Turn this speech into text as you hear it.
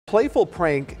Playful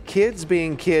prank, kids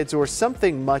being kids, or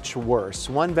something much worse.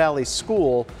 One Valley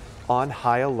school on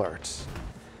high alert.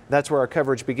 That's where our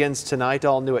coverage begins tonight,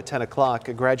 all new at 10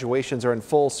 o'clock. Graduations are in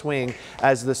full swing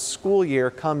as the school year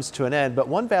comes to an end, but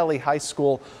One Valley High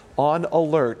School on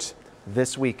alert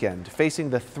this weekend, facing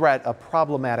the threat of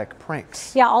problematic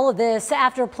pranks. Yeah, all of this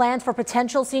after plans for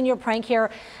potential senior prank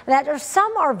here that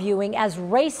some are viewing as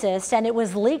racist, and it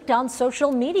was leaked on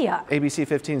social media. ABC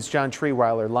 15's John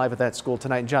Treeweiler live at that school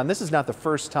tonight. And John, this is not the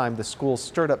first time the school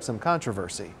stirred up some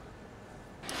controversy.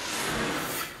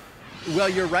 Well,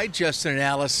 you're right, Justin and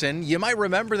Allison. You might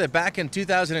remember that back in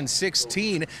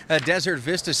 2016, a Desert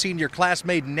Vista senior class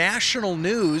made national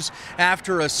news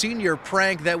after a senior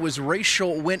prank that was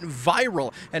racial went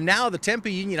viral. And now the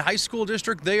Tempe Union High School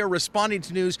District, they are responding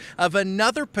to news of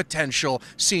another potential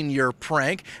senior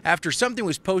prank after something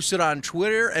was posted on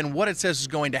Twitter and what it says is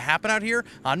going to happen out here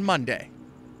on Monday.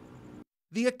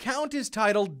 The account is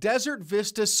titled Desert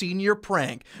Vista Senior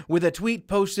Prank, with a tweet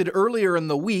posted earlier in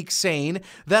the week saying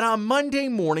that on Monday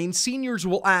morning, seniors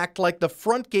will act like the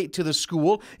front gate to the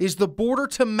school is the border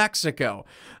to Mexico.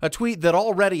 A tweet that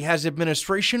already has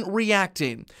administration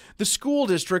reacting. The school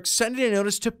district sending a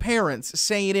notice to parents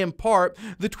saying in part,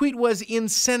 the tweet was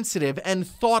insensitive and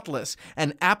thoughtless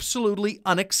and absolutely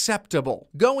unacceptable.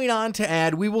 Going on to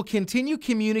add, we will continue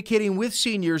communicating with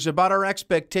seniors about our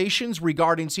expectations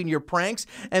regarding senior pranks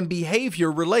and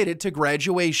behavior related to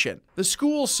graduation. The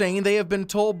school saying they have been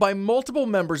told by multiple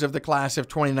members of the class of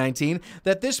 2019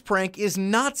 that this prank is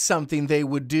not something they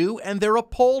would do, and they're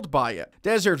appalled by it.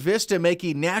 Desert Vista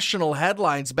making national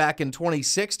headlines back in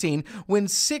 2016 when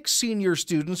 6 senior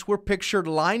students were pictured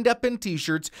lined up in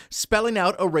t-shirts spelling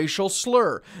out a racial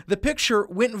slur. The picture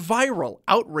went viral,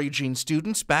 outraging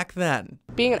students back then.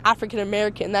 Being an African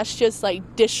American, that's just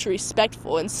like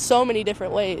disrespectful in so many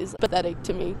different ways. Pathetic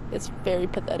to me. It's very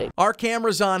pathetic. Our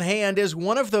cameras on hand as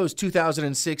one of those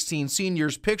 2016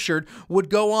 seniors pictured would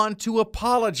go on to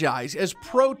apologize as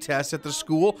protests at the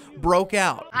school broke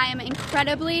out. I am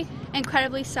incredibly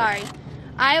sorry.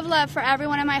 I have love for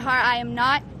everyone in my heart. I am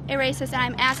not a racist, and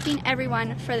I'm asking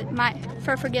everyone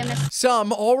for forgiveness.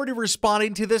 Some already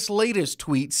responding to this latest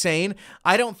tweet saying,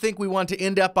 I don't think we want to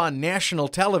end up on national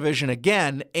television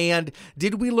again, and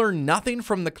did we learn nothing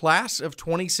from the class of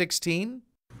 2016?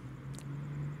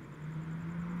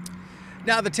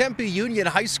 Now, the Tempe Union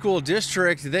High School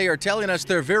District, they are telling us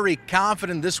they're very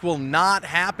confident this will not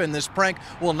happen. This prank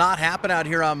will not happen out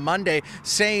here on Monday,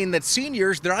 saying that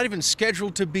seniors, they're not even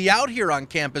scheduled to be out here on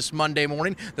campus Monday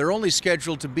morning. They're only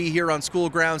scheduled to be here on school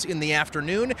grounds in the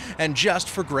afternoon and just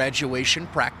for graduation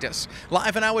practice.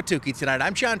 Live in Ahwatukee tonight,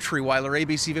 I'm John Treeweiler,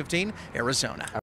 ABC 15, Arizona.